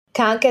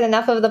Can't get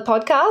enough of the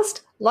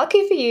podcast?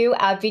 Lucky for you,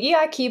 our Video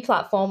IQ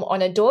platform on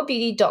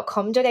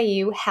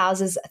adorebeauty.com.au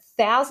houses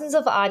thousands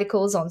of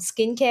articles on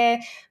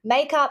skincare,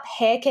 makeup,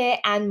 hair care,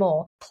 and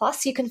more.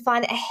 Plus, you can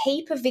find a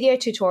heap of video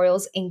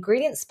tutorials,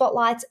 ingredient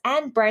spotlights,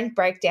 and brand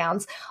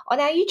breakdowns on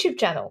our YouTube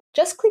channel.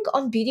 Just click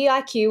on Beauty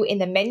IQ in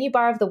the menu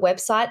bar of the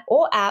website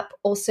or app,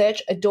 or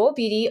search Adore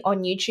Beauty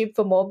on YouTube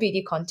for more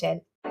beauty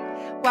content.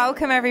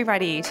 Welcome,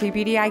 everybody, to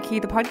Beauty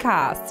IQ, the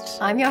podcast.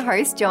 I'm your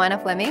host, Joanna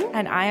Fleming.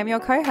 And I am your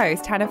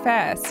co-host, Hannah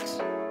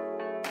First.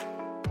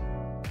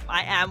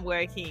 I am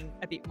working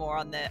a bit more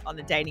on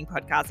the dating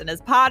podcast, and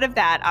as part of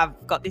that,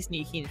 I've got this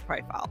new Hinge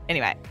profile.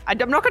 Anyway,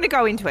 I'm not going to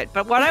go into it,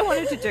 but what I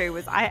wanted to do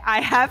was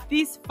I have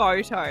this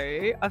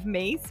photo of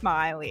me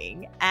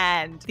smiling,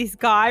 and this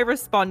guy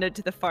responded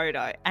to the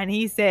photo, and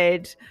he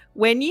said,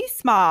 "When you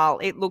smile,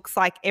 it looks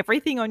like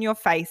everything on your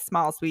face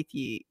smiles with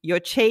you. Your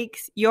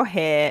cheeks, your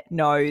hair,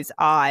 nose,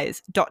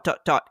 eyes, ...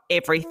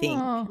 everything."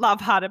 Oh. Love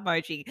heart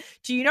emoji.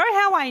 Do you know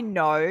how I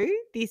know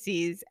this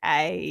is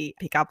a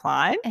pickup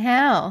line?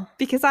 How?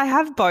 Because I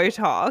have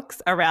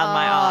Botox around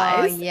my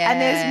eyes, yeah.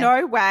 and there's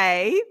no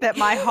way that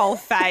my whole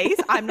face,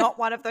 I'm not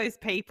one of those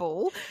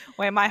people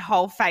where my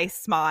whole face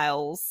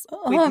smiles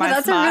with but my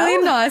that's smile. a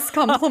really nice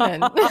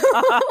compliment.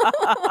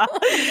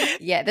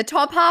 Yeah, the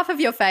top half of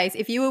your face,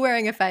 if you were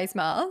wearing a face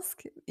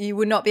mask, you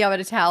would not be able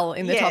to tell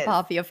in the top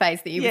half of your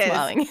face that you were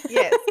smiling.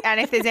 Yes, and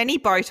if there's any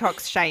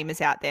Botox shamers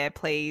out there,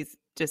 please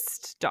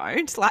just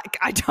don't. Like,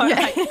 I don't.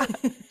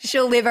 Yeah.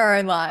 She'll live her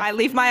own life. I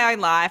live my own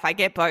life. I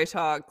get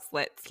Botox.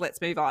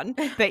 Let's move on.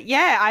 But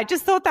yeah, I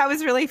just thought that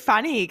was really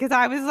funny because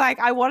I was like,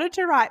 I wanted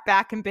to write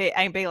back and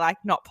be like,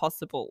 not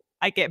possible.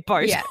 I get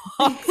Botox. Yeah.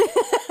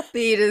 But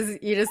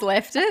you just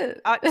left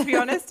it. To be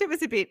honest, it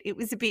was a bit,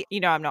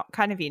 I'm not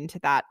kind of into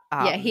that.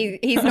 Yeah,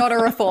 he's not a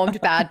reformed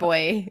bad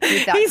boy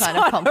with that kind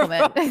of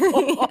compliment.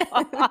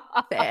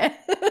 Fair.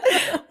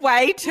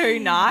 Way too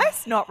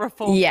nice, not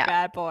reformed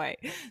bad boy.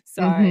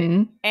 So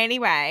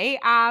anyway,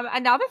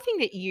 another thing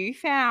that you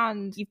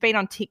found, you've been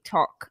on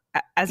TikTok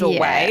as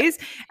always,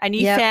 and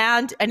you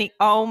found,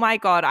 oh my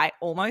God, I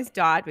almost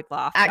died with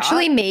laughter.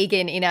 Actually,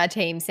 Megan in our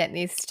team sent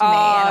this to me, and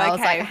I was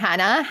like,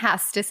 Hannah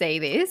has to see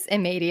this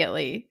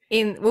immediately.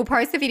 We'll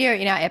post the video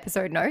in our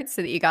episode notes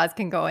so that you guys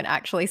can go and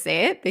actually see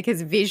it,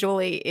 because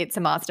visually it's a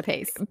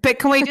masterpiece. But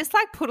can we just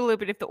put a little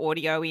bit of the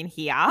audio in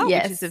here,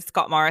 yes, which is of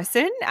Scott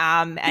Morrison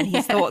and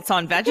his thoughts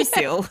on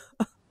Vagisil.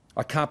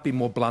 I can't be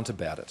more blunt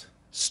about it.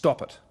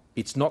 Stop it.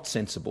 It's not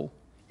sensible.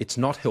 It's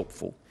not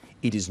helpful.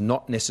 It is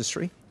not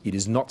necessary. It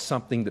is not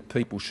something that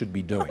people should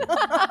be doing.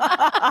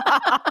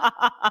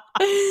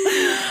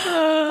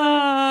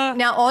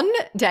 Now, on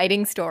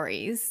Dating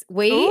Stories,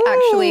 we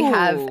actually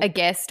have a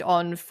guest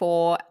on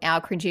for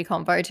our cringy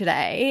convo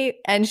today,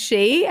 and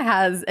she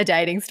has a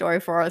dating story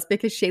for us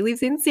because she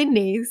lives in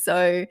Sydney,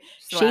 so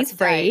she's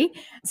free.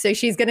 So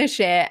she's going to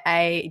share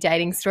a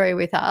dating story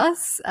with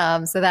us.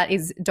 So that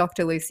is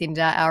Dr.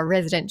 Lucinda, our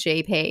resident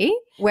GP.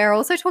 We're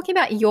also talking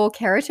about your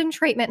keratin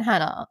treatment,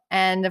 Hannah,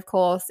 and of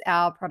course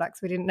our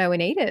products we didn't know we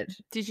needed.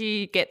 Did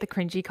you get the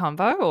cringy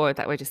convo, or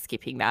that we're just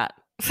skipping that?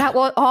 That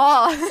was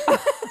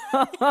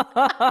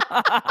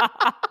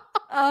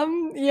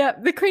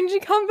the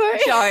cringy combo.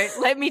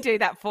 Don't let me do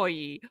that for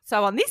you.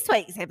 So on this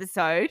week's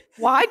episode,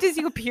 why does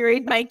your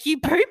period make you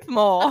poop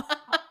more?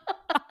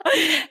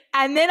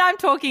 And then I'm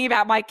talking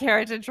about my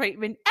keratin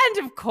treatment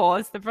and, of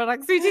course, the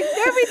products we didn't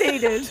know we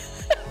needed.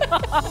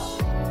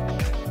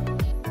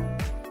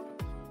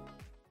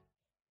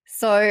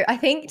 So I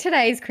think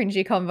today's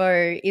cringy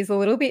convo is a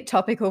little bit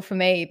topical for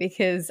me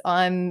because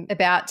I'm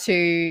about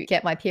to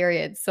get my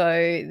period.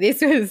 So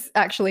this was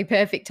actually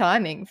perfect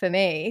timing for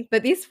me.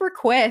 But this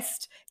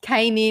request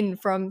came in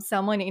from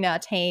someone in our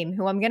team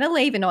who I'm going to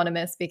leave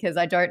anonymous because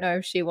I don't know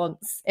if she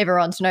wants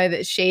everyone to know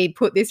that she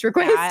put this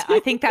request. Yeah, I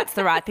think that's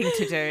the right thing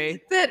to do.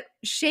 But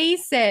she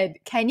said,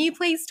 can you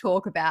please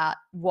talk about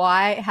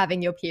why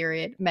having your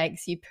period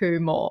makes you poo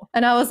more?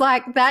 And I was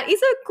like, that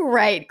is a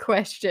great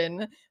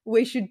question.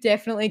 We should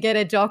definitely get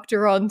a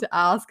doctor on to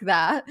ask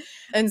that.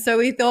 And so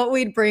we thought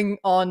we'd bring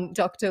on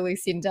Dr.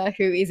 Lucinda,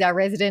 who is our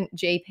resident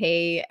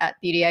GP at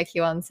Beauty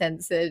IQ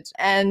Uncensored.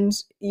 And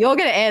you're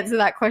going to answer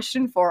that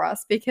question for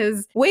us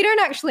because we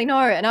don't actually know.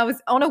 And I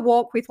was on a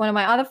walk with one of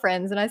my other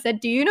friends and I said,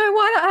 do you know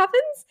why that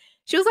happens?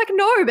 She was like,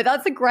 no, but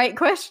that's a great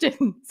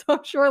question. So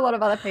I'm sure a lot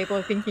of other people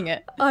are thinking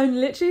it. I'm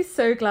literally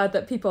so glad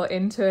that people are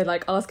into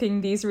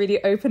asking these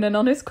really open and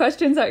honest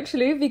questions,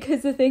 actually,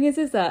 because the thing is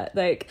that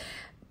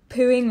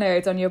pooing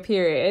loads on your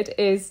period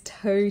is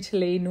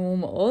totally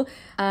normal.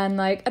 And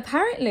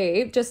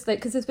apparently just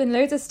because there's been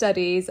loads of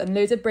studies and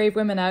loads of brave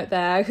women out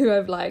there who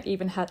have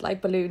even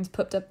had balloons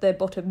popped up their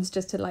bottoms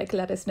just to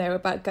let us know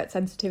about gut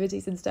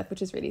sensitivities and stuff,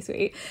 which is really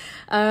sweet.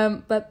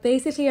 But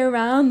basically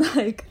around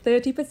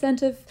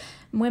 30% of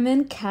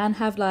women can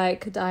have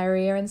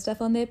diarrhea and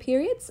stuff on their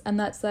periods, and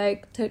that's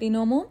totally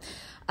normal.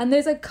 And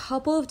there's a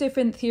couple of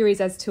different theories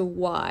as to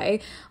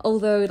why,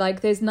 although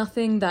there's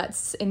nothing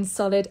that's in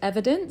solid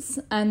evidence.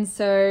 And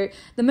so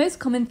the most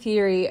common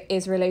theory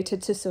is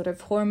related to sort of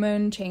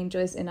hormone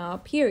changes in our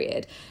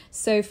period.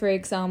 So, for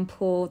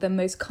example, the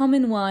most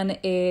common one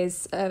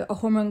is a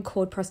hormone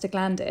called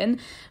prostaglandin,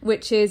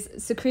 which is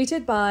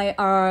secreted by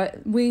our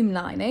womb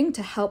lining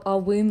to help our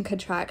womb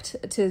contract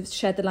to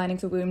shed the lining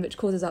of the womb, which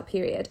causes our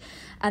period.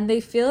 And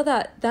they feel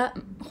that that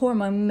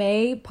hormone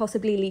may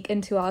possibly leak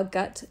into our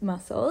gut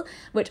muscle,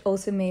 which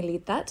also may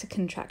lead that to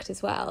contract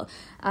as well.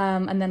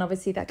 And then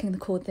obviously that can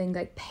cause things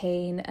like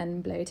pain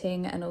and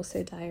bloating and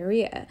also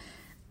diarrhea.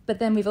 But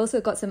then we've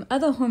also got some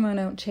other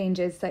hormonal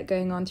changes that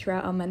going on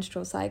throughout our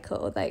menstrual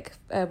cycle, like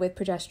with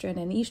progesterone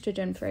and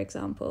estrogen, for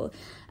example,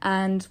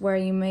 and where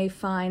you may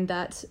find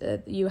that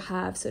you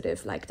have sort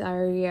of like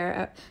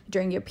diarrhea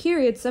during your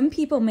period. Some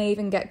people may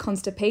even get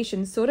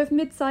constipation sort of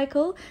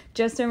mid-cycle,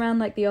 just around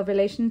like the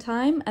ovulation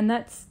time, and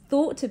that's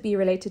thought to be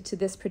related to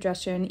this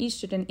progesterone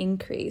estrogen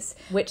increase,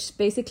 which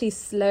basically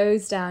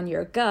slows down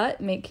your gut,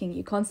 making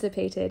you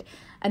constipated.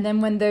 And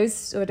then when those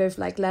sort of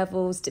like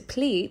levels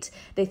deplete,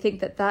 they think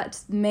that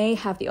that may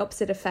have the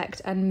opposite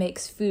effect and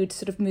makes food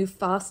sort of move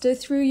faster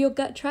through your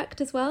gut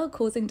tract as well,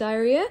 causing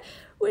diarrhea,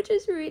 which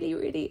is really,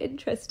 really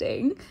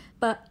interesting.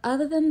 But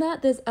other than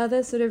that, there's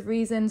other sort of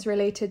reasons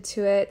related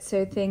to it.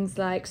 So things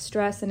like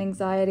stress and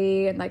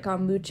anxiety and like our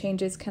mood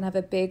changes can have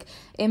a big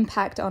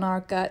impact on our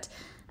gut.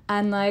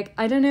 And like,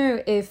 I don't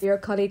know if your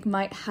colleague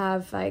might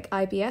have like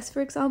IBS,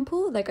 for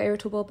example, like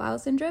irritable bowel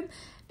syndrome,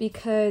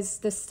 because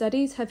the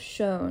studies have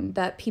shown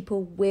that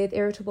people with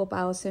irritable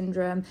bowel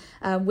syndrome,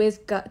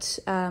 with gut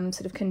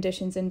sort of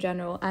conditions in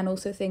general, and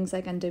also things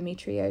like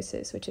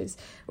endometriosis, which is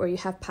where you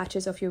have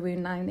patches of your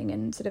wound lining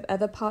and sort of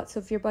other parts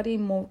of your body,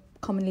 more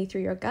commonly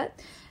through your gut,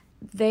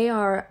 they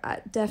are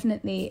at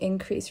definitely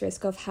increased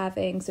risk of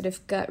having sort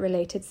of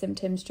gut-related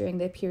symptoms during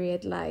their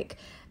period, like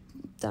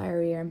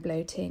diarrhea and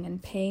bloating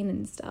and pain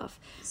and stuff.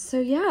 So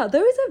yeah,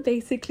 those are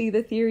basically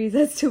the theories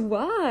as to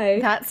why.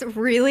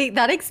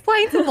 That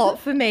explains a lot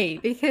for me,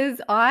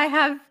 because I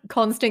have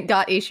constant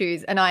gut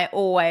issues and I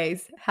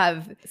always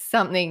have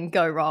something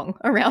go wrong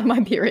around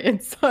my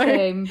period. So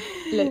Same,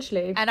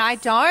 literally. And I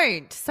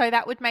don't. So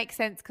that would make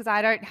sense because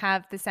I don't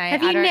have the same.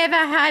 Have you never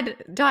had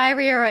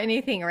diarrhea or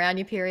anything around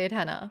your period,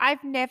 Hannah?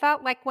 I've never,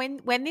 like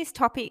when this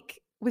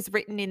topic was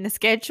written in the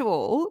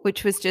schedule,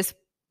 which was just,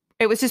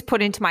 it was just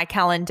put into my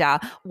calendar,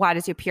 why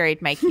does your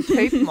period make you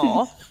poop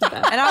more?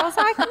 And I was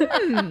like,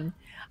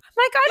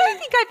 Like, I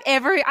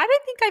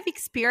don't think I've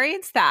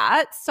experienced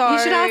that. So you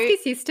should ask your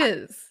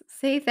sisters,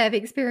 see if they've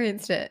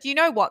experienced it. Do you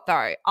know what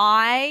though?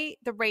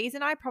 The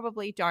reason I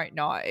probably don't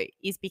know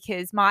is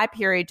because my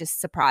period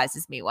just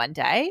surprises me one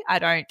day. I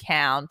don't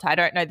count. I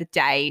don't know the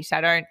date.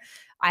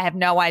 I have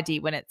no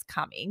idea when it's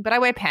coming, but I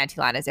wear panty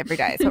liners every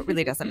day, so it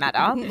really doesn't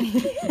matter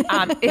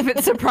if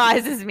it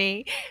surprises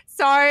me.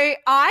 So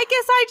I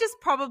guess I just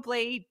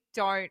probably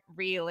don't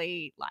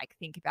really like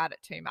think about it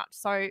too much.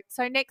 So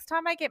next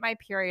time I get my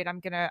period, I'm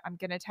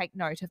gonna take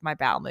note of my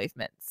bowel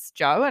movements,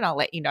 Jo, and I'll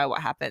let you know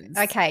what happens.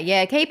 Okay,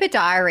 yeah, keep a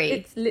diary.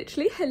 It's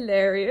literally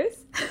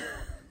hilarious.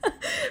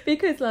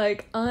 Because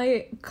like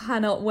I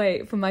cannot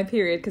wait for my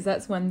period, because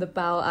that's when the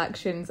bowel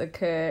actions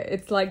occur.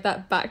 It's like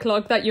that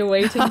backlog that you're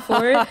waiting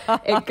for.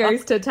 It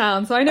goes to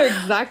town. So I know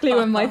exactly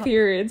when my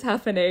period's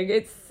happening.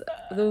 It's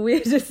the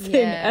weirdest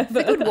thing ever.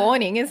 It's a good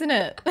warning, isn't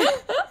it?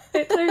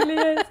 It totally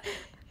is.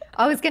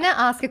 I was going to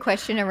ask a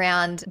question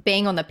around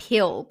being on the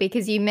pill,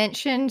 because you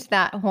mentioned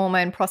that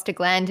hormone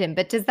prostaglandin,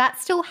 but does that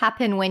still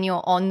happen when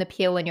you're on the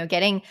pill and you're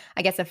getting,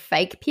 I guess, a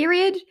fake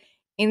period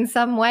in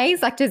some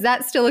ways? Like, does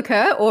that still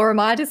occur, or am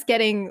I just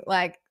getting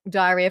like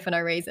diarrhea for no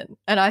reason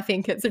and I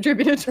think it's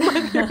attributed to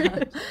my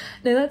period?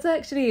 No, that's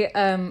actually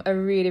a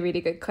really,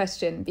 really good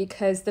question,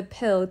 because the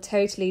pill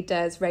totally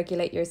does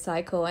regulate your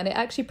cycle and it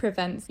actually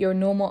prevents your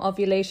normal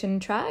ovulation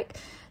track.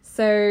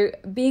 So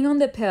being on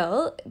the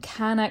pill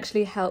can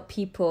actually help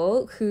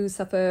people who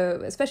suffer,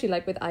 especially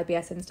like with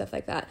IBS and stuff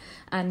like that,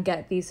 and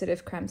get these sort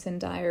of cramps and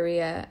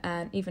diarrhea.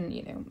 And even,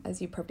 you know,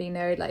 as you probably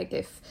know, like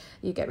if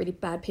you get really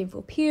bad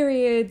painful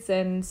periods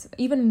and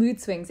even mood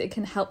swings, it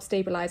can help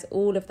stabilize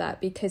all of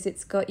that, because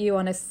it's got you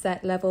on a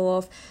set level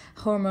of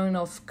hormone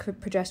of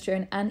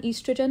progesterone and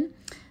estrogen.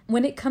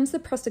 When it comes to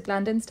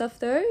prostaglandin stuff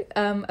though,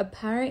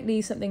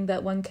 apparently something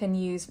that one can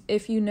use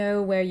if you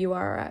know where you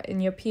are at in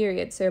your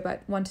period, so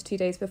about 1 to 2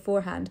 days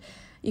beforehand,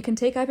 you can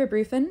take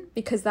ibuprofen,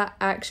 because that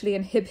actually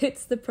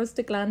inhibits the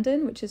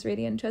prostaglandin, which is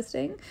really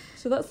interesting.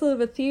 So that's sort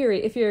of a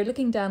theory if you're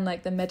looking down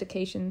like the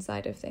medication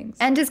side of things.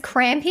 And does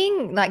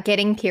cramping, like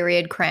getting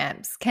period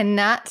cramps, can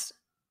that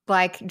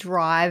like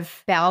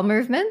drive bowel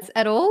movements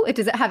at all?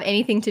 Does it have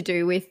anything to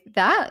do with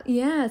that?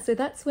 Yeah, so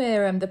that's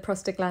where the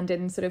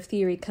prostaglandin sort of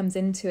theory comes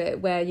into it,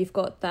 where you've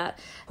got that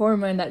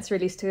hormone that's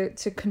released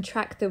to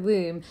contract the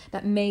womb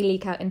that may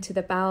leak out into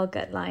the bowel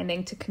gut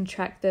lining to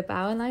contract the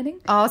bowel lining.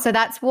 Oh, so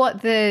that's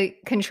what the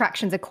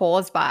contractions are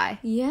caused by.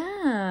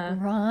 Yeah.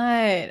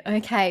 Right.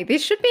 Okay.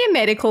 This should be a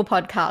medical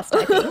podcast,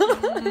 I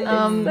think.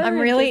 I'm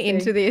really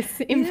into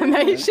this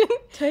information. Yeah,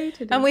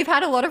 totally. And we've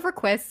had a lot of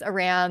requests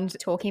around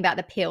talking about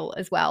the pill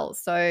as well.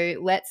 So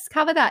let's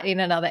cover that in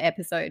another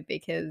episode,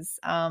 because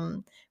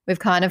we've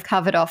kind of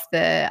covered off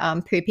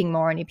the pooping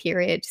more on your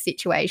period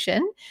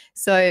situation.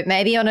 So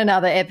maybe on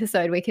another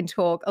episode we can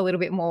talk a little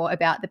bit more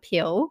about the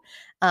pill.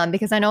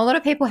 Because I know a lot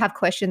of people have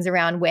questions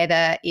around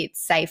whether it's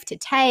safe to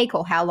take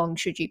or how long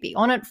should you be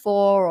on it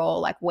for, or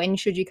like when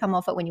should you come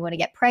off it when you want to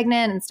get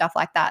pregnant and stuff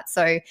like that.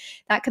 So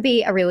that could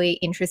be a really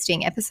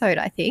interesting episode,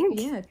 I think.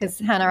 Yeah, because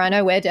Hannah, I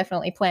know we're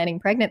definitely planning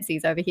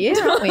pregnancies over here,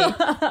 aren't we?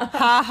 Ha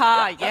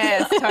ha,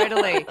 yes,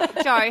 totally.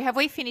 Joe, have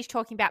we finished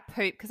talking about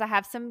poop? Because I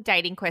have some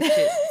dating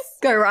questions.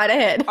 Go right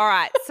ahead. All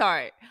right,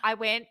 so I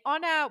went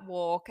on a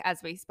walk,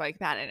 as we spoke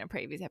about in a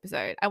previous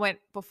episode. I went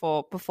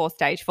before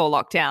stage 4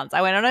 lockdowns.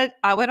 I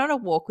went on a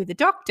walk with a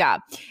doctor,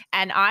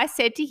 and I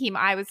said to him,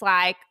 I was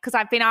like, because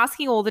I've been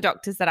asking all the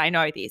doctors that I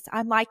know this,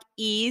 I'm like,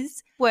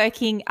 is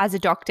working as a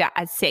doctor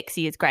as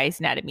sexy as Grey's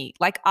Anatomy?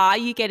 Like, are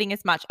you getting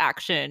as much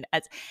action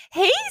as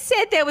he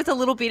said? There was a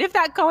little bit of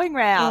that going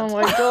round.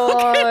 Oh my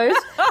gosh.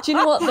 Do you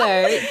know what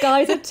though?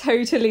 Guys are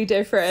totally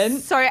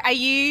different. So are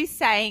you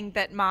saying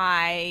that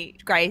my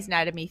Grey's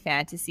Anatomy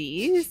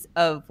fantasies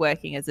of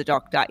working as a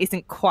doctor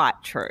isn't quite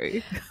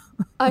true?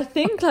 I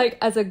think like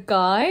as a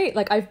guy,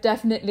 like I've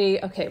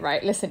definitely, okay,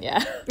 right, listen,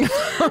 yeah.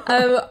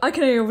 I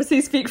can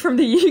obviously speak from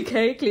the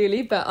UK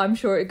clearly, but I'm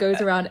sure it goes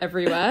around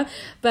everywhere.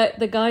 But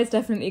the guys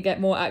definitely get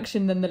more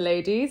action than the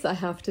ladies, I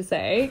have to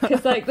say.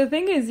 Because like the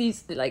thing is, you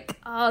like,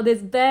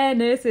 there's bare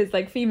nurses,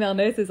 like female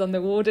nurses on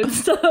the ward and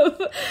stuff,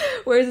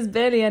 whereas there's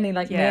barely any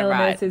like male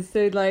nurses.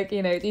 So like,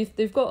 you know,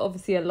 they've got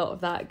obviously a lot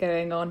of that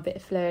going on, bit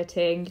of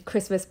flirting.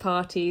 Christmas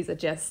parties are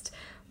just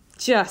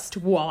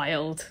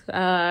wild.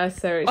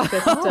 So it's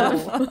just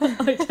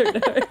I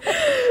don't know.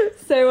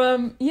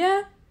 So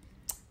yeah,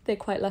 they're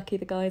quite lucky,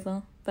 the guys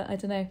are, but I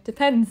don't know,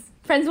 depends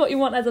what you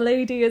want as a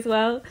lady as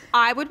well.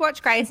 I would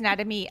watch Grey's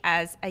Anatomy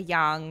as a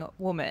young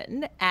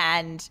woman,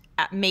 and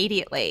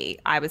immediately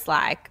I was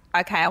like,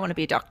 okay, I want to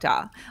be a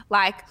doctor.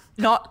 Like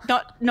not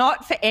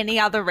for any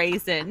other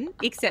reason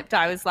except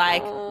I was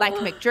like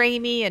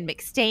McDreamy and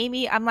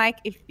McSteamy. I'm like,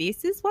 if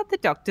this is what the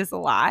doctors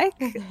are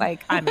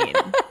like I'm in.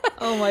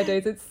 Oh my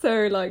days, it's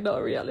so like not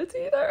a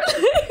reality though.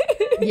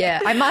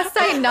 Yeah, I must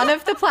say none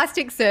of the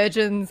plastic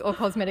surgeons or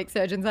cosmetic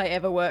surgeons I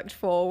ever worked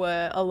for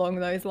were along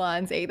those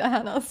lines either,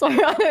 Hannah. So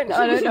I don't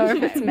know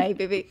if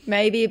it's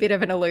maybe a bit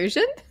of an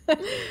illusion.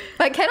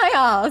 But can I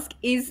ask,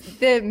 is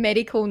the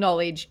medical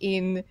knowledge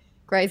in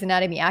Grey's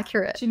Anatomy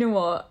accurate? Do you know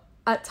what?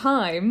 At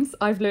times,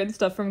 I've learned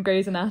stuff from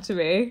Grey's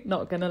Anatomy,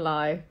 not gonna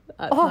lie.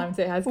 At times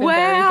it has been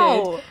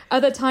very good.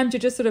 Other times you're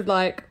just sort of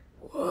like,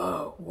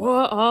 whoa,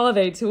 what are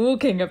they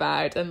talking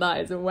about? And that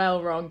is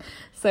well wrong.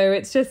 So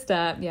it's just,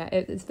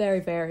 it's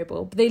very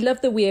variable. But they love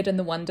the weird and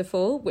the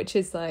wonderful, which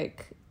is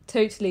like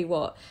totally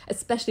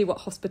especially what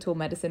hospital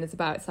medicine is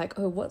about. It's like,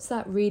 oh, what's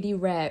that really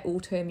rare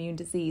autoimmune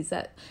disease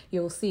that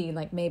you'll see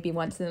like maybe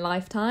once in a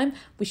lifetime?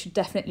 We should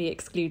definitely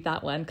exclude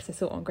that one because I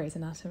saw it on Grey's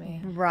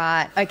Anatomy.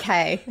 Right,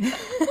 okay.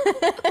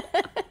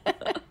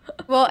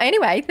 Well,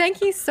 anyway, thank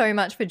you so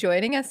much for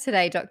joining us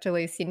today, Dr.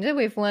 Lucinda.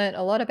 We've learnt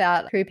a lot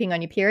about pooping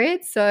on your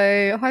period,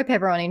 so I hope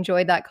everyone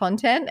enjoyed that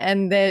content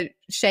and they're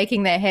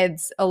shaking their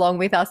heads along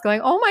with us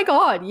going, oh my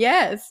God,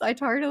 yes, I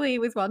totally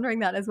was wondering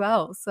that as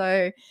well.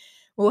 So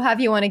we'll have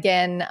you on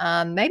again,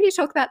 maybe to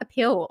talk about the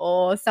pill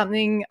or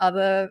something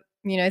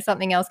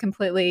else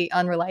completely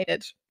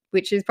unrelated,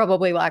 which is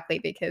probably likely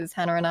because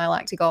Hannah and I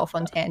like to go off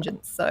on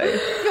tangents. So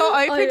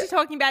you're open to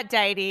talking about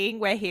dating.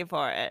 We're here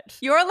for it.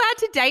 You're allowed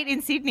to date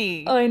in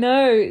Sydney. I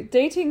know.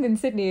 Dating in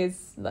Sydney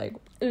is like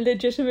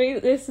legitimately,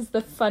 this is the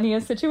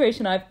funniest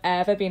situation I've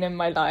ever been in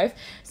my life.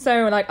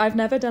 So like I've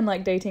never done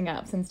like dating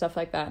apps and stuff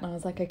like that. And I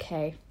was like,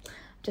 okay,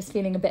 just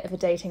feeling a bit of a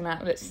dating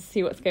app. Let's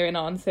see what's going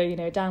on. So, you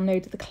know,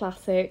 downloaded the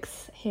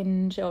classics,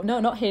 Hinge, or no,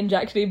 not Hinge,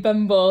 actually,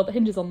 Bumble.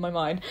 Hinge is on my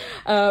mind.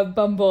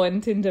 Bumble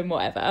and Tinder and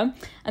whatever.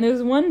 And there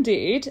was one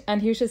dude,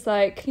 and he was just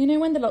like, you know,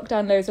 when the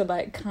lockdown lows are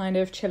like kind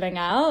of chilling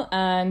out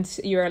and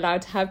you're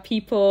allowed to have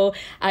people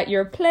at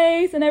your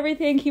place and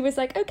everything, he was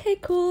like, okay,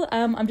 cool.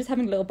 I'm just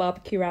having a little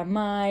barbecue around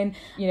mine.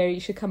 You know,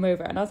 you should come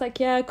over. And I was like,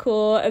 yeah,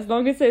 cool. As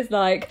long as there's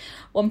like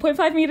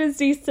 1.5 meters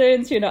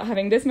distance, you're not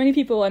having this many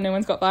people and no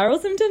one's got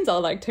viral symptoms, I'll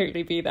like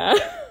totally be there.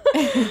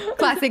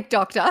 Classic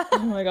doctor. Oh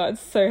my God,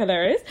 it's so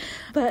hilarious.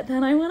 But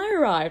then when I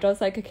arrived, I was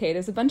like, okay,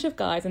 there's a bunch of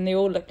guys and they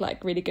all look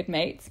like really good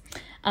mates.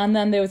 And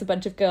then there was a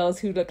bunch of girls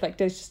who looked like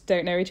they just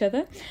don't know each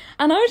other.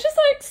 And I was just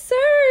like,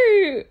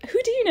 so who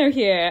do you know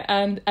here?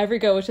 And every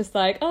girl was just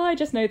like, oh, I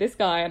just know this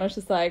guy. And I was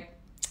just like,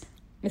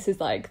 this is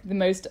like the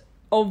most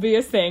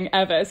obvious thing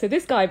ever. So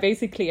this guy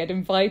basically had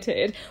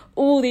invited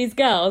all these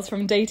girls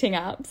from dating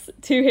apps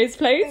to his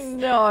place.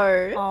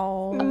 No.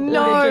 Oh,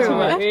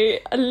 no.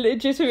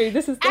 Legitimately,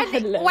 this is the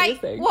hilarious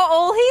thing. Were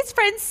all his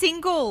friends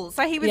single?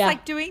 So he was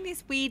like doing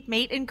this weird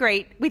meet and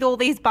greet with all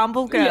these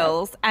Bumble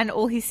girls and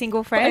all his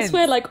single friends. But I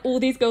swear, like, all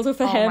these girls were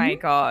for him. Oh my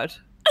God.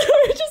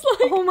 Just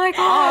like, oh my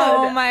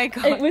God. Oh my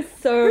God. It was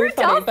so funny.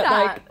 Does but that?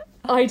 like,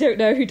 I don't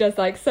know who does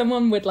like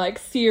someone with like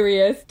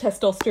serious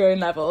testosterone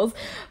levels,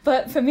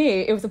 but for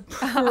me it was a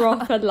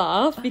proper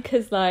laugh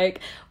because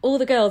like all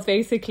the girls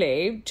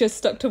basically just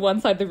stuck to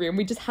one side of the room.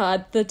 We just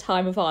had the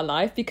time of our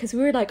life because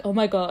we were like, oh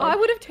my God. I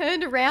would have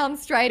turned around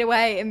straight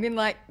away and been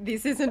like,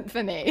 this isn't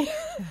for me.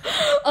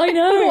 I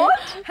know. What?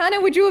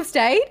 Hannah, would you have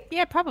stayed?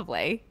 Yeah,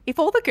 probably. If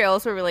all the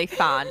girls were really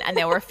fun and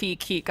there were a few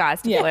cute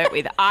guys to flirt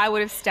with, I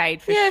would have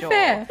stayed for sure.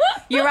 Fair.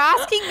 You're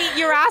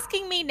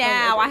asking me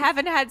now. I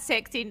haven't had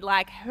sex in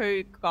like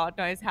God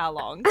knows how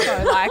long.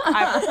 So like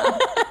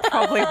I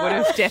probably would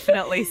have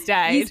definitely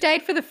stayed. You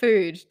stayed for the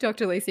food,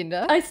 Dr.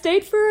 Lucinda. I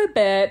stayed for a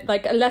bit,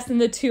 like less than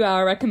the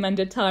 2-hour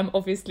recommended time,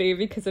 obviously,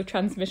 because of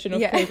transmission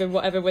of COVID,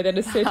 whatever, within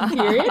a certain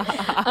period.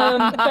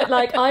 But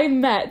like I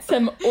met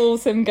some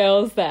awesome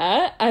girls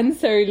there. And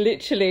so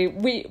literally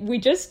we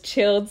just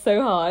chilled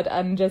so hard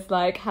and just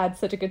like had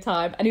such a good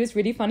time. And it was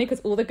really funny because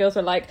all the girls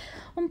were like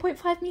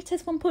 1.5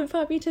 meters,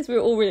 1.5 meters. We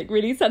were all really,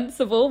 really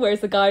sensible.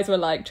 Whereas the guys were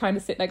like trying to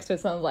sit next to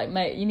us. And I was like,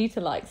 mate, you need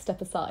to like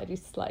step aside. You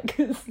just like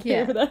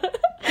stay over there.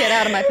 Get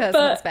out of my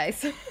personal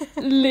space.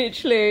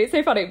 Literally,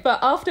 so funny. But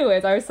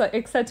afterwards, I was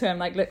like, said to him,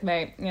 like, look,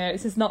 mate, you know,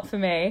 this is not for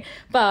me.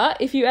 But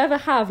if you ever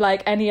have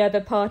like any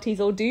other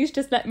parties or do's,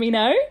 just let me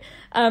know.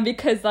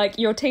 Because like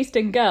your taste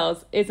in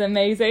girls is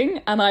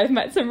amazing and I've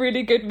met some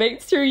really good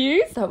mates through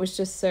you. That was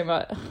just so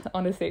much,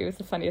 honestly, it was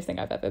the funniest thing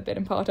I've ever been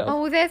a part of.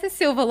 Oh, well, there's a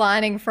silver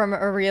lining from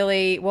a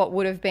really what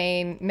would have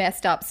been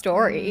messed up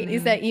story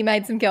is that you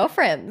made some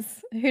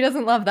girlfriends. Who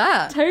doesn't love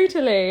that?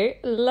 Totally.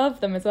 Love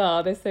them as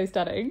well. They're so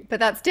stunning. But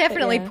that's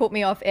definitely put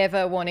me off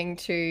ever wanting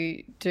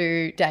to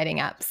do dating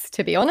apps,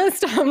 to be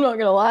honest. I'm not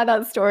going to lie,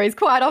 that story is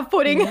quite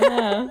off-putting.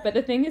 Yeah, but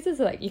the thing is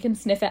like you can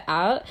sniff it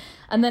out.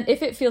 And then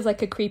if it feels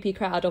like a creepy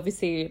crowd,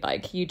 obviously,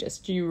 like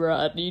you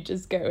run, you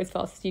just go as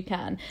fast as you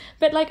can.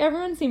 But like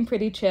everyone seemed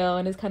pretty chill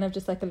and it's kind of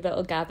just like a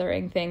little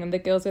gathering thing. And the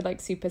girls were like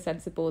super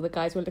sensible. The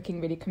guys were looking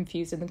really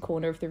confused in the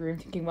corner of the room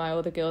thinking, why are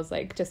all the girls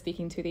like just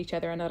speaking to each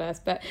other and not us?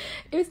 But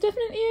it was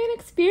definitely an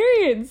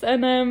experience.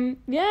 And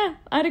yeah,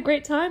 I had a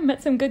great time,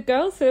 met some good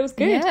girls, so it was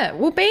good. Yeah,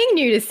 well, being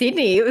new to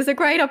Sydney, it was a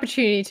great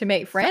opportunity to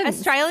meet friends.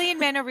 Australian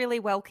men are really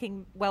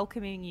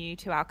welcoming you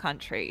to our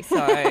country. So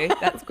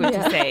that's good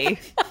to see.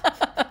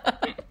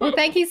 Well,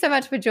 thank you so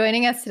much for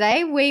joining us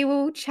today. We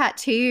will chat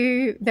to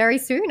you very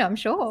soon, I'm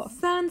sure.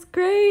 Sounds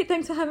great.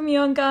 Thanks for having me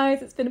on,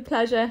 guys. It's been a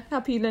pleasure.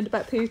 Happy you learned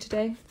about poo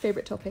today.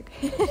 Favourite topic.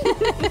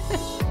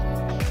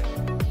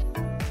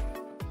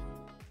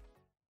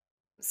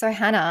 So,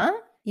 Hannah,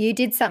 you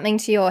did something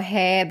to your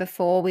hair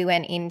before we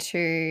went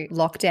into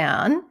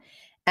lockdown.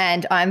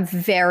 And I'm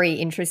very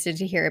interested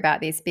to hear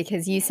about this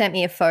because you sent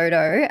me a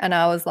photo and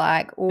I was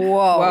like, whoa.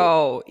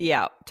 Whoa.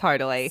 Yeah,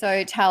 totally.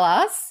 So tell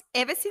us.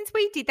 Ever since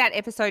we did that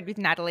episode with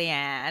Natalie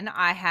Ann,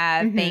 I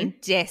have been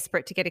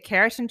desperate to get a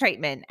keratin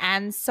treatment.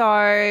 And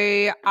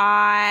so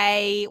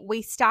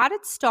we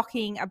started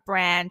stocking a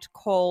brand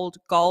called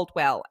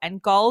Goldwell.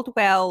 And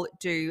Goldwell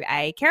do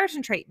a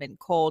keratin treatment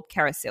called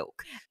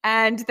Kerasilk.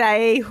 And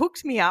they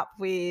hooked me up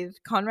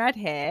with Conrad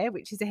Hair,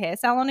 which is a hair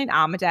salon in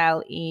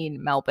Armidale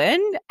in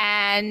Melbourne.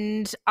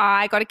 And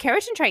I got a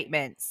keratin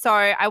treatment. So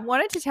I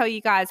wanted to tell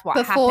you guys what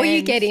happened. Before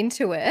you get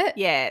into it,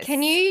 yes.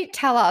 Can you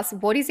tell us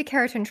what is a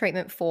keratin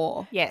treatment for?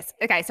 Yes.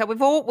 Okay. So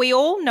we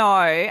all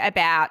know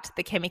about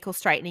the chemical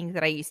straightening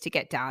that I used to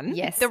get done.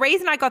 Yes. The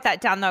reason I got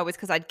that done though was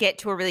because I'd get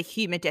to a really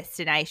humid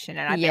destination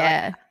and I'd be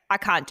like, I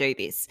can't do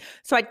this.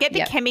 So I'd get the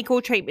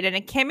chemical treatment, and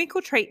a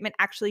chemical treatment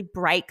actually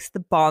breaks the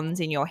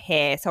bonds in your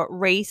hair. So it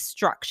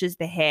restructures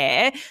the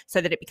hair so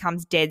that it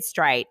becomes dead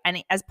straight.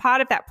 And as part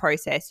of that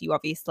process, you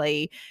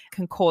obviously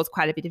can cause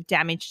quite a bit of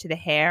damage to the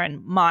hair,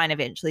 and mine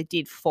eventually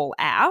did fall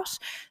out.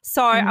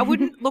 So I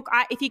wouldn't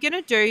if you're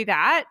going to do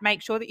that,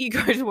 make sure that you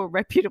go to a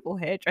reputable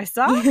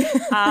hairdresser.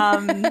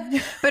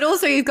 But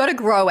also you've got to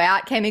grow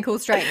out chemical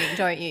straightening,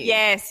 don't you?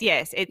 Yes.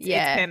 It's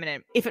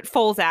permanent. If it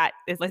falls out,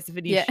 there's less of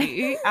an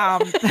issue.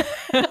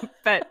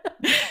 But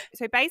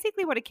so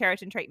basically what a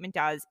keratin treatment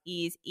does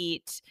is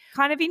it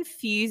kind of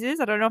infuses,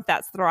 I don't know if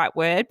that's the right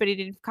word, but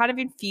it kind of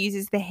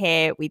infuses the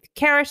hair with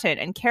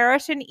keratin. And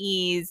keratin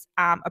is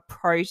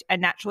a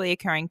naturally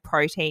occurring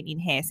protein in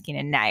hair, skin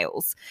and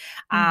nails.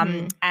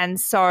 And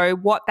so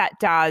what that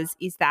does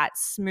is that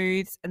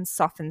smooths and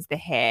softens the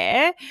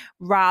hair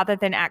rather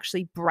than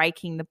actually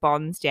breaking the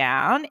bonds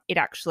down. It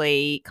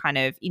actually kind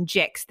of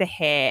injects the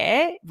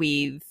hair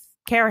with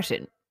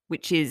keratin,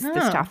 which is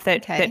the stuff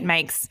that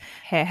makes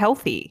hair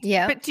healthy.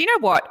 Yeah. But do you know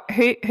what?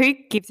 Who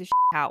gives a shit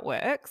how it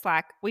works?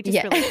 Like, we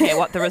just really care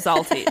what the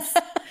result is.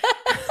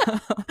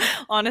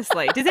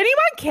 Honestly. Does anyone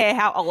care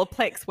how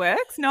Olaplex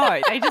works? No,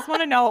 they just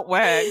want to know it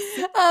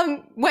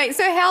works. Wait,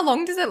 so how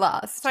long does it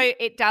last? So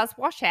it does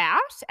wash out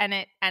and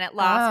it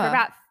lasts for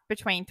about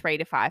between 3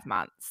 to 5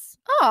 months.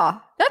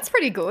 Oh, that's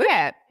pretty good.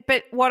 Yeah.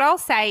 But what I'll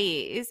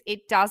say is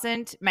it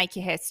doesn't make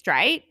your hair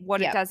straight.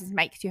 What it does is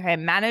makes your hair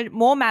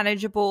more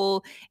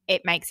manageable.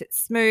 It makes it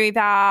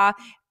smoother.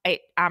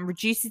 It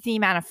reduces the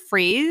amount of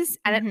frizz,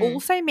 and it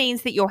also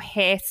means that your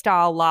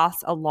hairstyle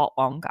lasts a lot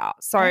longer.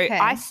 So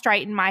I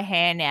straighten my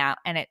hair now,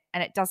 and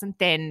it doesn't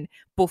then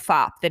buff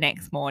up the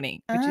next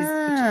morning,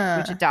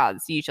 which it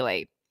does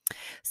usually.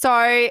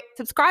 So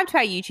subscribe to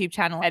our YouTube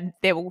channel, and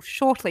there will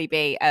shortly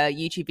be a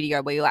YouTube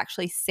video where you'll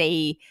actually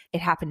see it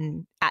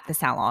happen at the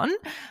salon.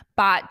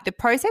 But the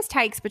process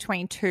takes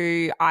between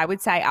 2, I would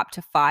say up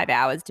to 5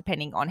 hours,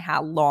 depending on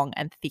how long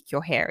and thick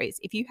your hair is.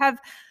 If you have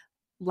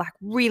like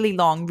really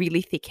long,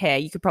 really thick hair,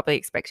 you could probably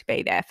expect to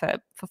be there for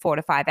 4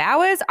 to 5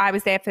 hours. I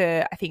was there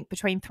for, I think,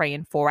 between 3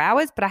 and 4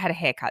 hours, but I had a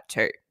haircut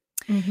too.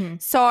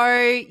 So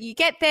you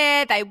get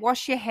there, they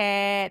wash your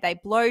hair, they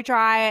blow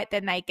dry it,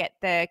 then they get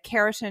the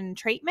keratin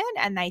treatment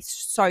and they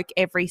soak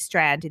every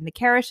strand in the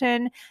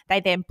keratin.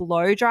 They then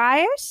blow dry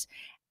it.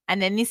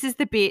 And then this is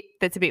the bit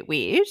that's a bit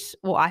weird.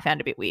 Well, I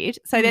found a bit weird.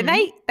 So then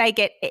they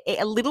get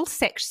a little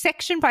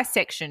section by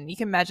section. You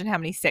can imagine how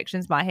many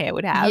sections my hair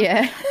would have.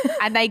 Yeah.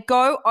 And they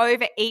go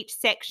over each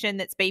section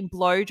that's been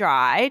blow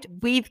dried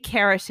with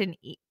keratin.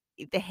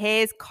 The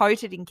hair's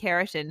coated in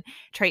keratin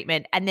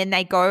treatment, and then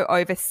they go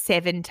over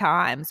 7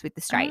 times with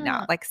the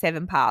straightener, like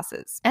 7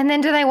 passes. And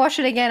then do they wash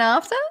it again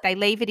after? They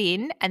leave it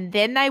in, and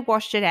then they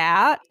washed it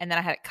out, and then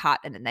I had it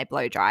cut, and then they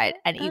blow dry it,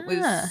 and it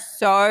was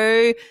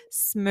so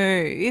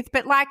smooth.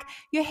 But like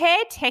your hair,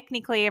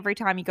 technically, every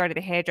time you go to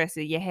the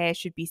hairdresser, your hair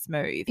should be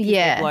smooth.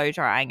 Yeah, they're blow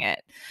drying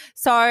it.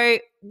 So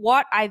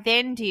what I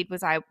then did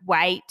was I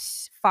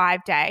wait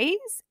 5 days,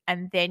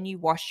 and then you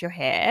wash your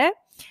hair.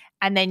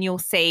 And then you'll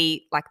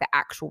see like the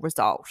actual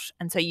result.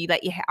 And so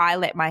I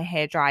let my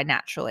hair dry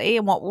naturally.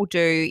 And what we'll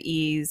do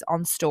is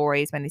on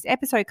stories, when this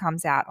episode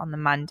comes out on the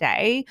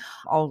Monday,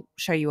 I'll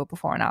show you a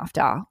before and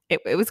after.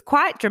 It was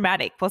quite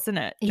dramatic, wasn't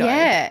it, Jo?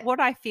 Yeah. What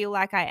I feel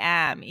like I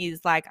am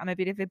is like I'm a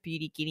bit of a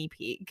beauty guinea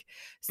pig.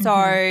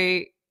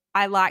 So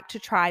I like to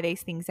try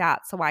these things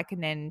out so I can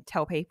then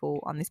tell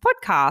people on this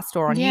podcast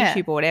or on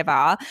YouTube or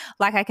whatever,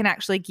 like I can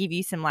actually give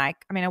you some I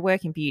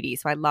work in beauty,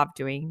 so I love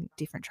doing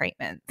different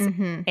treatments.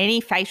 Any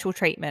facial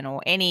treatment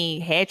or any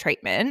hair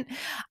treatment.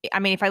 I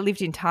mean, if I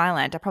lived in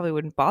Thailand, I probably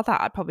wouldn't bother.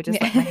 I'd probably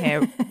just let my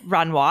hair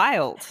run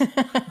wild. Now,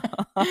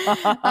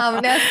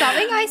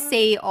 something I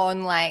see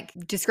on like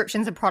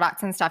descriptions of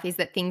products and stuff is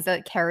that things are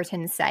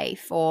keratin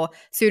safe or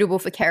suitable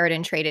for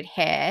keratin treated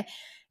hair.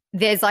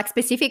 There's like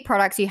specific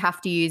products you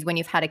have to use when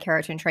you've had a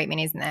keratin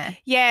treatment, isn't there?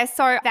 Yeah,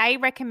 so they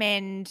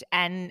recommend,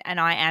 and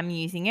I am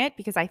using it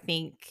because I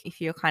think if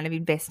you're kind of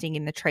investing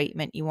in the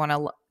treatment, you want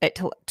it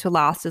to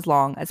last as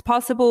long as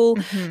possible.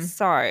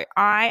 So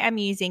I am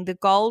using the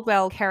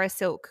Goldwell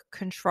Kerasilk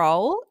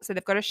Control. So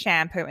they've got a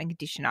shampoo and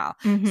conditioner.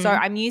 So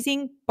I'm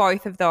using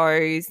both of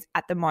those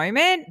at the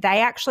moment. They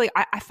actually,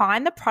 I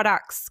find the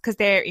products, because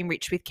they're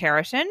enriched with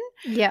keratin,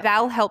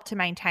 they'll help to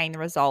maintain the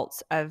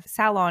results of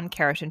salon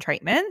keratin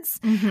treatments.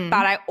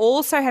 But I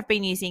also have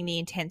been using the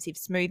intensive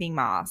smoothing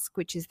mask,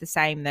 which is the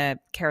same, the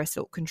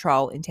Kerasilk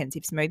Control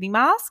intensive smoothing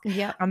mask.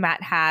 And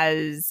that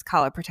has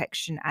color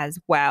protection as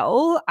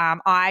well.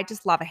 I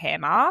just love a hair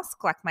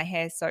mask. Like my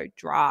hair's so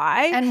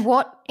dry. And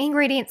what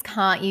ingredients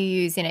can't you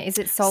use in it? Is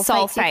it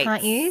sulfates you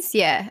can't use?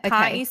 Yeah. Okay.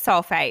 Can't use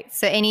sulfates.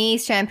 So any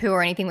shampoo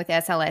or anything with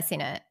SLS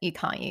in it, you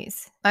can't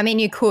use. I mean,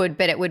 you could,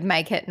 but it would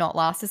make it not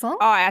last as long.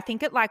 Oh, I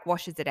think it like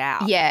washes it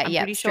out. Yeah, I'm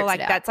pretty sure like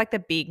that's like the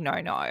big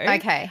no-no.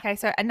 Okay.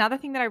 So another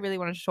thing that I really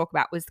wanted to talk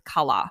about was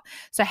color.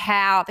 So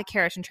how the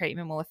keratin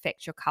treatment will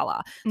affect your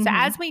color. So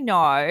as we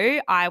know,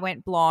 I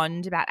went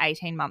blonde about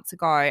 18 months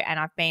ago, and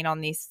I've been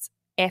on this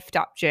effed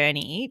up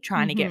journey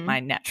trying to get my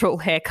natural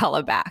hair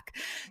color back.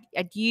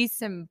 I'd used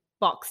some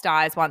box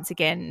dyes once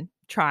again,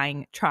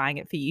 trying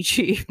it for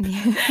YouTube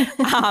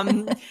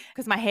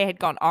because my hair had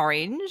gone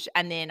orange,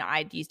 and then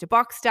I'd used a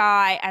box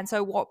dye. And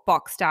so what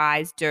box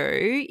dyes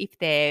do,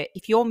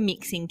 if you're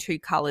mixing 2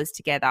 colors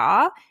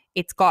together,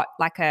 it's got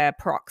like a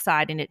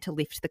peroxide in it to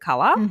lift the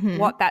color.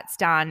 What that's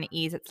done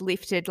is it's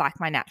lifted like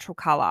my natural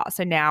color.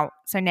 So now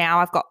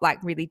I've got like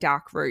really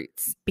dark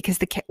roots, because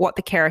what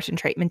the keratin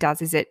treatment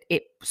does is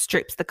it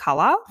strips the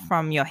color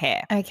from your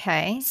hair.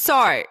 Okay.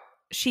 So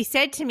she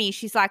said to me,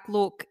 she's like,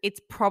 look,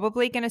 it's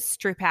probably going to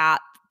strip out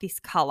this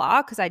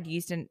color, because I'd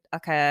used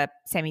like a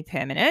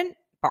semi-permanent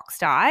box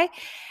dye.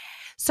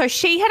 So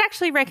she had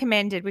actually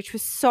recommended, which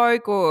was so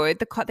good,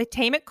 the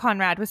team at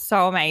Conrad was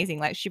so amazing.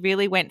 Like she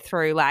really went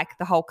through like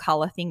the whole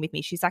color thing with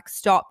me. She's like,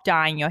 stop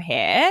dyeing your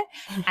hair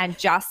and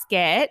just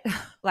get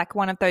like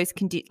one of those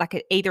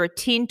either a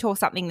tint or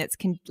something that's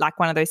like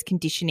one of those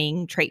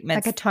conditioning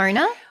treatments. Like a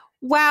toner?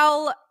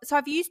 Well, so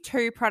I've used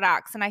 2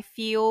 products, and I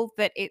feel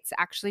that it's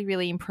actually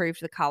really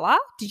improved the color.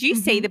 Did you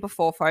see the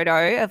before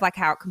photo of like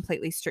how it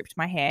completely stripped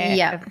my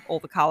hair of all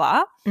the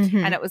color,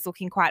 and it was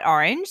looking quite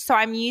orange? So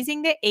I'm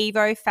using the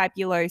Evo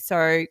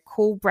Fabuloso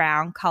Cool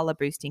Brown Color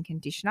Boosting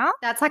Conditioner.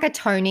 That's like a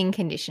toning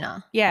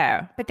conditioner.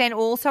 Yeah. But then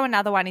also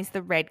another one is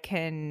the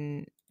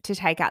Redken, to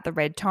take out the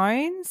red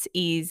tones,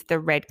 is the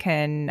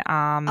Redken.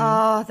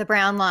 The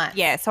brown light.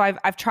 Yeah, so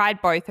I've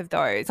tried both of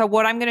those. So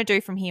what I'm going to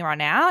do from here on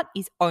out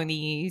is only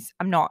use.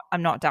 I'm not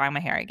dyeing my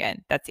hair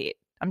again. That's it.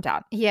 I'm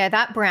done. Yeah,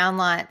 that Brown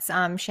Lights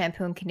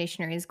shampoo and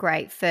conditioner is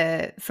great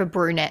for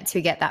brunettes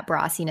who get that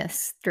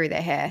brassiness through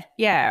their hair.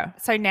 Yeah.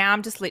 So now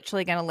I'm just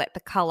literally going to let the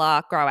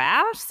colour grow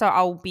out. So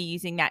I'll be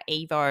using that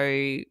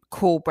Evo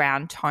Cool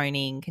Brown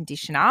Toning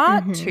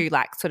Conditioner to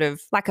like sort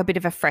of like a bit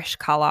of a fresh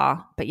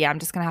colour. But yeah, I'm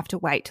just going to have to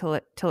wait till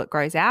it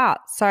grows out.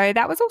 So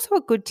that was also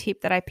a good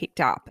tip that I picked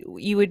up.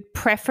 You would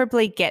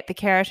preferably get the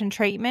keratin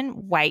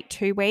treatment, wait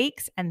 2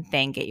 weeks and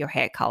then get your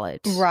hair coloured.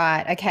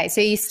 Right. Okay.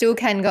 So you still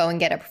can go and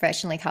get it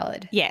professionally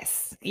coloured.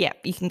 Yes. Yeah.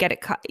 You can get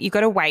it cut. You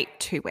got to wait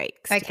 2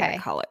 weeks to get Okay.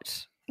 it coloured.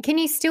 Can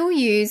you still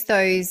use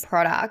those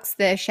products,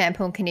 the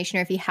shampoo and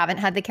conditioner, if you haven't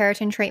had the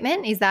keratin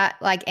treatment? Is that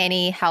like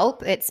any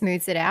help? It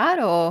smooths it out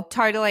or?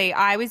 Totally.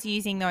 I was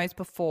using those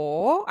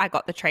before I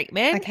got the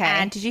treatment. Okay.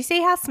 And did you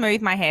see how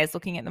smooth my hair is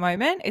looking at the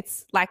moment?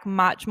 It's like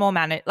much more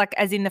managed, like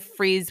as in the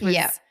frizz was,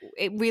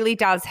 it really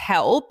does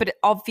help, but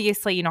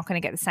obviously you're not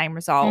going to get the same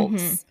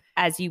results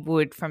as you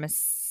would from a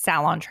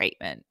salon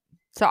treatment.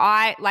 So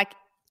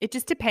it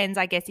just depends,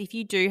 I guess. If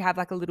you do have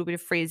like a little bit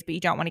of frizz but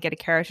you don't want to get a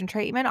keratin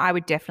treatment, I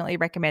would definitely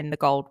recommend the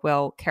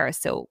Goldwell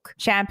Kerasilk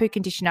shampoo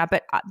conditioner.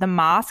 But the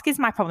mask is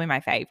probably my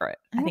favourite.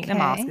 I think the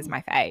mask is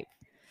my fave.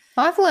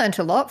 I've learned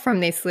a lot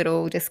from this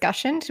little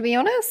discussion, to be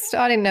honest.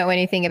 I didn't know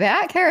anything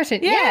about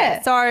keratin.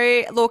 Yeah.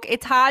 So look,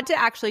 it's hard to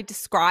actually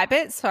describe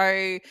it.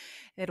 So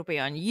it'll be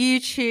on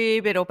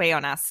YouTube. It'll be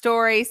on our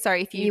story. So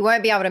if you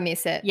won't be able to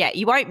miss it. Yeah,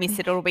 you won't miss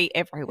it. It'll be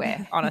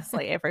everywhere,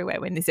 honestly,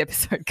 everywhere when this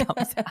episode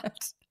comes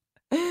out.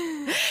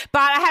 But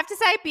I have to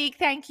say a big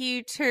thank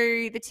you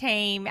to the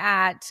team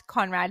at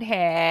Conrad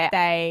Hair.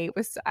 I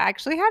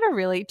actually had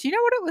do you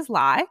know what it was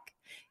like?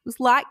 It was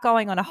like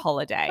going on a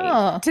holiday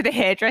to the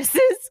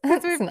hairdressers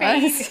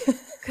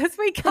because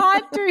we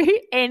can't do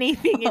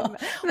anything.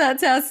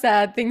 That's how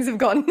sad things have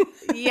gotten.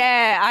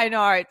 Yeah, I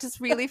know. It just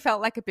really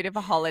felt like a bit of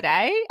a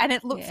holiday, and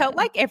it felt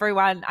like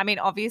everyone. I mean,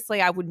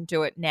 obviously, I wouldn't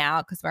do it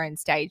now because we're in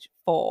stage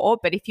 4.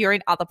 But if you're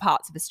in other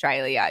parts of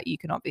Australia, you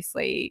can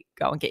obviously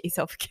go and get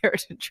yourself a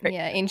keratin treatment.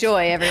 Yeah,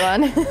 enjoy,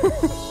 everyone.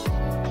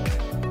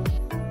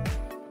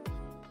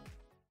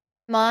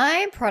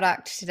 My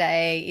product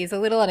today is a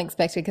little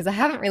unexpected because I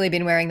haven't really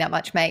been wearing that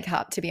much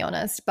makeup, to be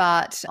honest,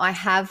 but I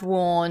have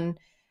worn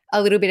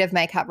a little bit of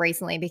makeup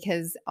recently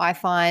because I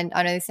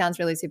know this sounds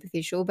really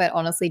superficial, but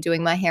honestly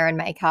doing my hair and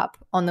makeup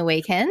on the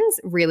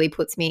weekends really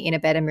puts me in a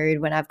better mood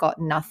when I've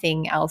got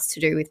nothing else to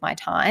do with my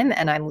time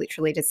and I'm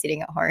literally just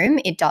sitting at home.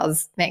 It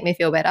does make me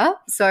feel better.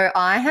 So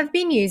I have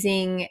been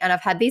using, and I've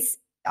had this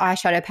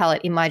eyeshadow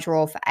palette in my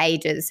drawer for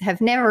ages,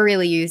 have never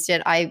really used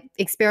it. I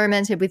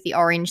experimented with the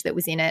orange that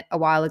was in it a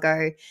while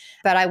ago,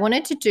 but I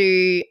wanted to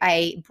do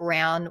a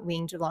brown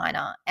winged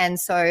liner. And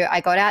so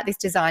I got out this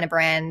Designer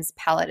Brands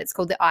palette. It's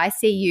called the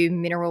ICU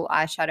Mineral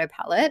Eyeshadow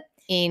Palette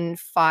in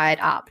Fired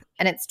Up.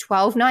 And it's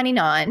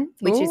 $12.99,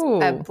 which is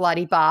a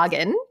bloody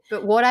bargain.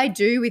 But what I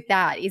do with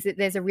that is that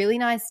there's a really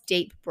nice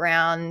deep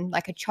brown,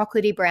 like a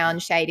chocolatey brown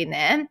shade in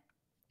there.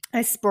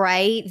 I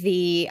spray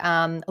the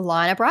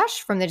liner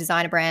brush from the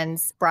Designer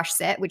Brands brush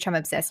set, which I'm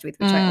obsessed with,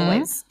 which I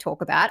always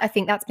talk about. I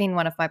think that's been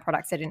one of my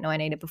products I didn't know I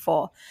needed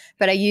before.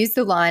 But I use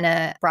the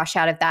liner brush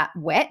out of that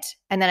wet,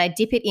 and then I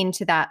dip it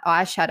into that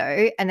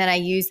eyeshadow, and then I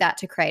use that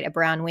to create a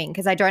brown wing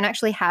because I don't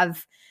actually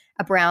have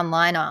a brown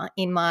liner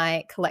in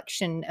my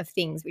collection of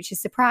things, which is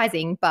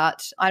surprising,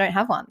 but I don't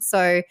have one.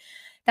 So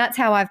that's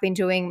how I've been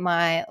doing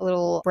my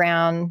little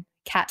brown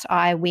cat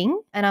eye wing,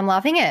 and I'm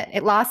loving it.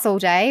 It lasts all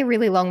day,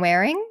 really long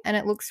wearing, and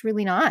it looks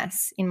really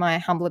nice in my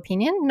humble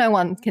opinion. No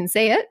one can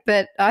see it,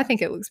 but I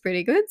think it looks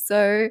pretty good.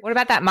 So what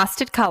about that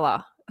mustard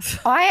colour?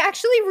 I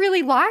actually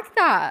really like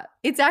that.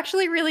 It's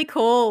actually really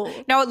cool.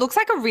 No, it looks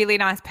like a really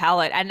nice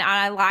palette, and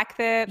I like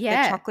the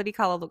chocolatey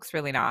color. Looks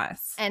really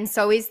nice. And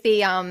so is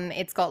the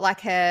it's got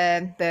like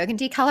a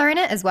burgundy color in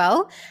it as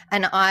well.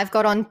 And I've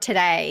got on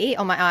today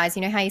on my eyes.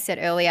 You know how you said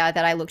earlier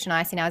that I looked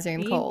nice in our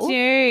Zoom call? You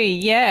do,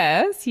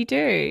 yes, you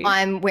do.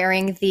 I'm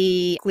wearing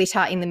the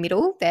glitter in the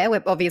middle there.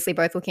 We're obviously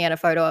both looking at a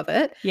photo of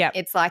it. Yeah,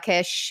 it's like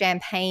a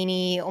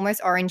champagne-y,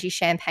 almost orangey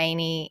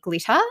champagne-y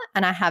glitter,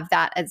 and I have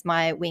that as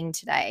my wing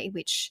today,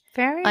 which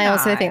I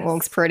also think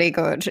looks pretty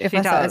good.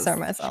 If I say so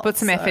myself. Put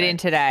some effort in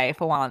today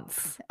for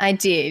once. I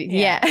did,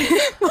 yeah.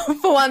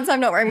 For once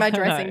I'm not wearing my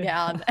dressing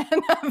gown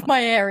and have my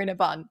hair in a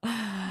bun.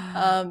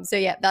 So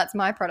yeah, that's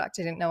my product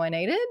I didn't know I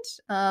needed.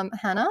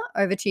 Hannah,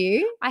 over to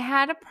you. I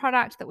had a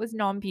product that was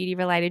non-beauty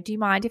related. Do you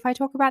mind if I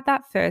talk about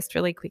that first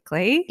really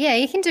quickly? Yeah,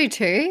 you can do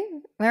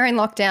two. We're in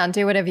lockdown.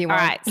 Do whatever you want.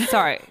 All right.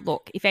 So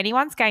look, if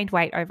anyone's gained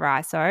weight over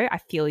ISO, I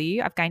feel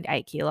you. I've gained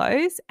 8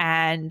 kilos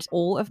and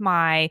all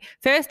my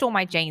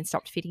jeans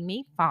stopped fitting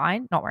me.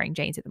 Fine. Not wearing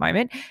jeans at the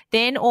moment.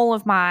 Then all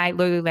of my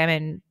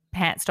Lululemon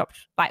pants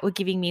stopped, were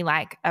giving me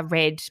like a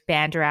red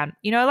band around,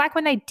 like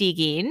when they dig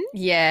in.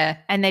 Yeah.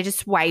 And they're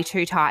just way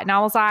too tight. And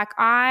I was like,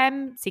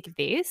 I'm sick of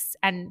this.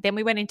 And then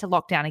we went into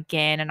lockdown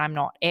again and I'm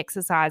not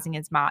exercising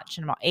as much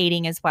and I'm not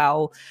eating as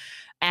well.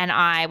 And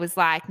I was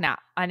like, nah,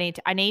 I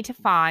need to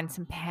find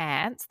some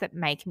pants that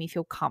make me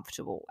feel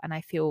comfortable, and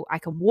I feel I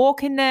can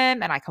walk in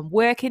them and I can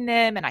work in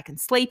them and I can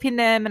sleep in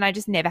them and I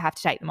just never have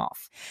to take them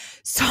off.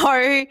 So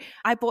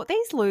I bought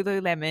these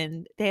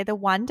Lululemon. They're the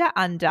Wonder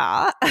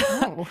Under,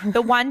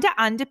 the Wonder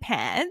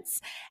Underpants.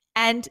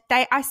 And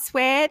I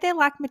swear they're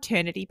like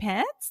maternity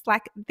pants.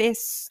 Like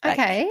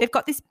Okay. They've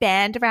got this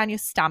band around your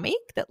stomach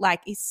that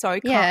like is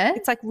so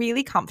it's like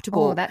really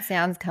comfortable. Oh, that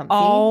sounds comfy.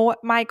 Oh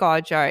my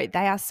God, Jo.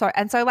 They are so,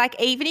 and so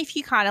like even if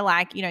you kind of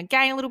like, you know,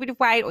 gain a little bit of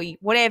weight or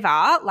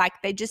whatever, like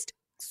they're just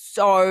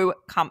so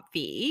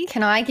comfy.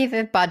 Can I give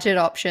a budget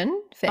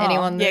option for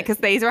anyone? Yeah, because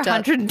these are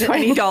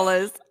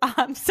 $120.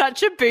 I'm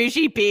such a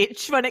bougie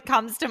bitch when it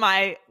comes to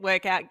my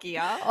workout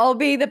gear. I'll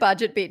be the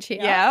budget bitch here.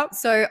 Yeah.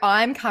 So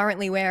I'm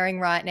currently wearing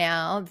right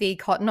now the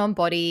Cotton On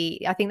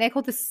Body, I think they're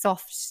called the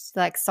soft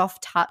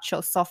touch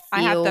or soft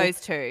feel. I have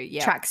those too,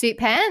 yeah. Tracksuit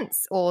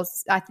pants, or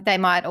they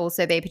might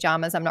also be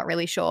pajamas. I'm not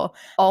really sure.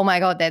 Oh my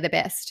God, they're the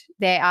best.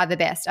 They are the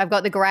best. I've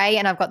got the grey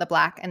and I've got the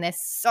black, and they're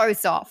so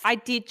soft. I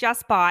did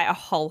just buy a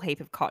whole heap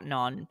of Cotton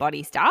On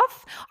Body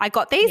stuff. I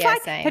got these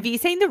same. Have you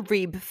seen the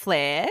rib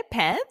flare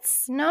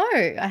pants? No,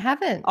 I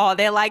haven't. Oh,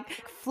 they're like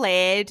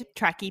flared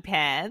tracky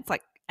pants,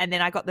 like, and then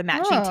I got the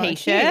matching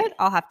T-shirt. Cute.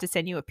 I'll have to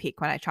send you a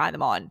pic when I try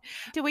them on.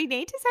 Do we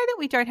need to say that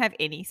we don't have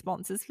any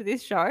sponsors for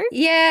this show?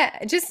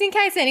 Yeah, just in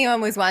case anyone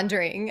was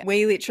wondering,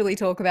 we literally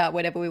talk about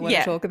whatever we want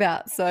to talk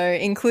about. So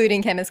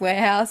including Chemist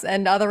Warehouse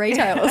and other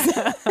retailers.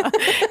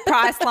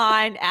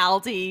 Priceline,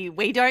 Aldi,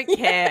 we don't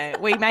care.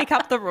 We make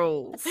up the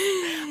rules.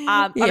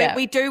 I mean,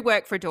 we do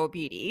work for Adore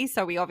Beauty,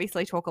 so we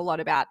obviously talk a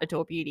lot about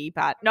Adore Beauty,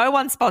 but no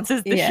one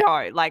sponsors the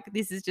show. Like,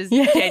 this is just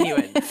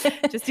genuine,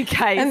 just in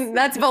case. And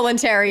that's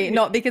voluntary,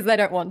 not because they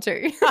don't want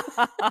to.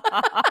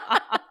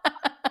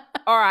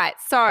 All right,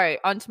 so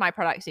onto my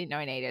product you didn't know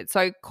I needed.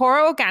 So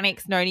Cora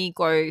Organics Noni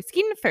Glow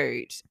Skin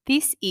Food.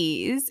 This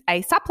is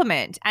a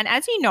supplement. And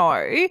as you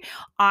know,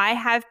 I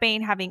have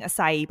been having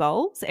acai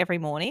bowls every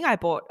morning. I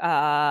bought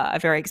a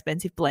very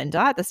expensive blender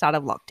at the start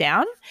of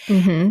lockdown.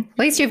 Mm-hmm. At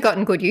least you've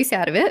gotten good use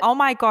out of it. Oh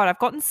my God, I've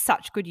gotten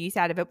such good use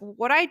out of it. But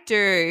what I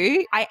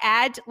do, I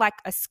add like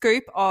a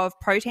scoop of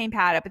protein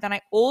powder, but then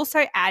I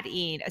also add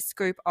in a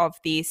scoop of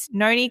this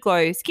Noni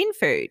Glow Skin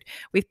Food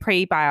with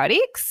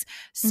prebiotics.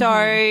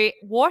 So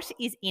what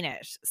is in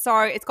it?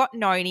 So it's got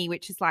noni,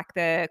 which is like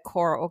the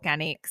Cora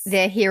Organics.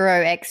 Their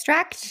hero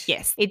extract.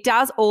 Yes. It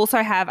does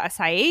also have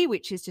acai,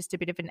 which is just a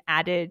bit of an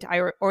added, I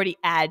already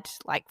add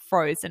like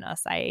frozen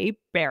acai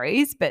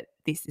berries, but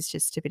this is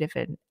just a bit of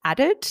an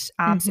added. So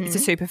it's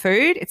a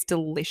superfood. It's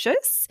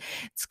delicious.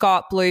 It's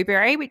got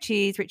blueberry, which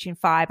is rich in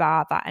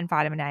fiber and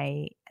vitamin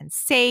A and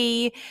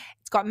C.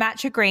 It's got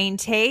matcha green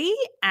tea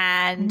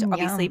and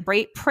obviously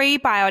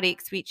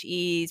prebiotics, which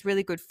is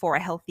really good for a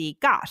healthy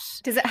gut.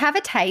 Does it have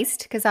a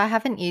taste? Because I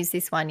haven't used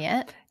this one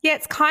yet. Yeah,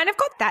 it's kind of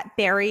got that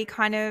berry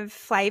kind of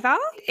flavor.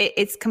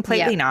 It's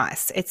completely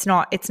nice. It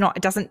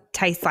doesn't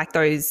taste like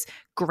those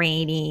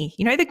greeny,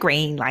 you know, the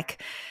green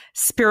like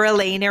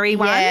spirulina-y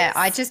ones. Yeah,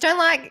 I just don't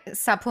like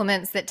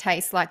supplements that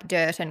taste like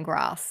dirt and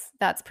grass.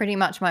 That's pretty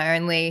much my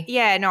only.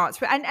 Yeah, no, it's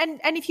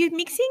and if you're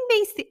mixing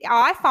these,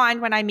 I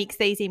find when I mix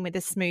these in with a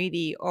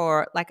smoothie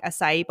or like a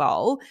acai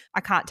bowl,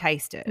 I can't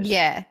taste it.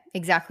 Yeah,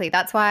 exactly.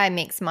 That's why I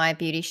mix my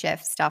Beauty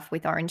Chef stuff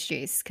with orange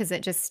juice, because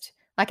it just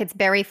like it's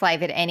berry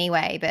flavored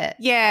anyway. But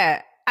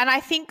yeah, and I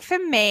think for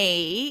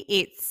me,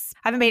 I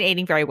haven't been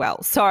eating very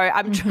well, so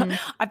I've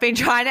been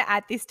trying to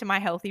add this to my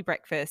healthy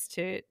breakfast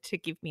to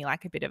give me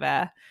like a bit of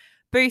a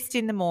boost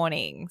in the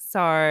morning.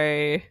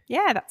 So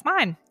yeah, that's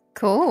mine.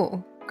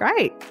 Cool.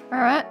 Great. All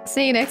right.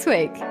 See you next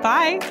week.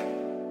 Bye.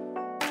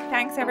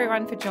 Thanks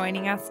everyone for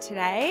joining us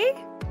today.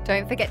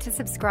 Don't forget to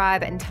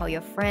subscribe and tell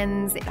your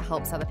friends. It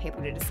helps other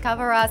people to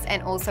discover us.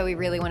 And also we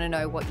really want to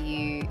know what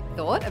you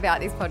thought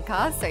about this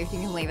podcast. So if you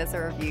can leave us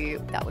a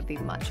review, that would be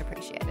much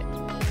appreciated.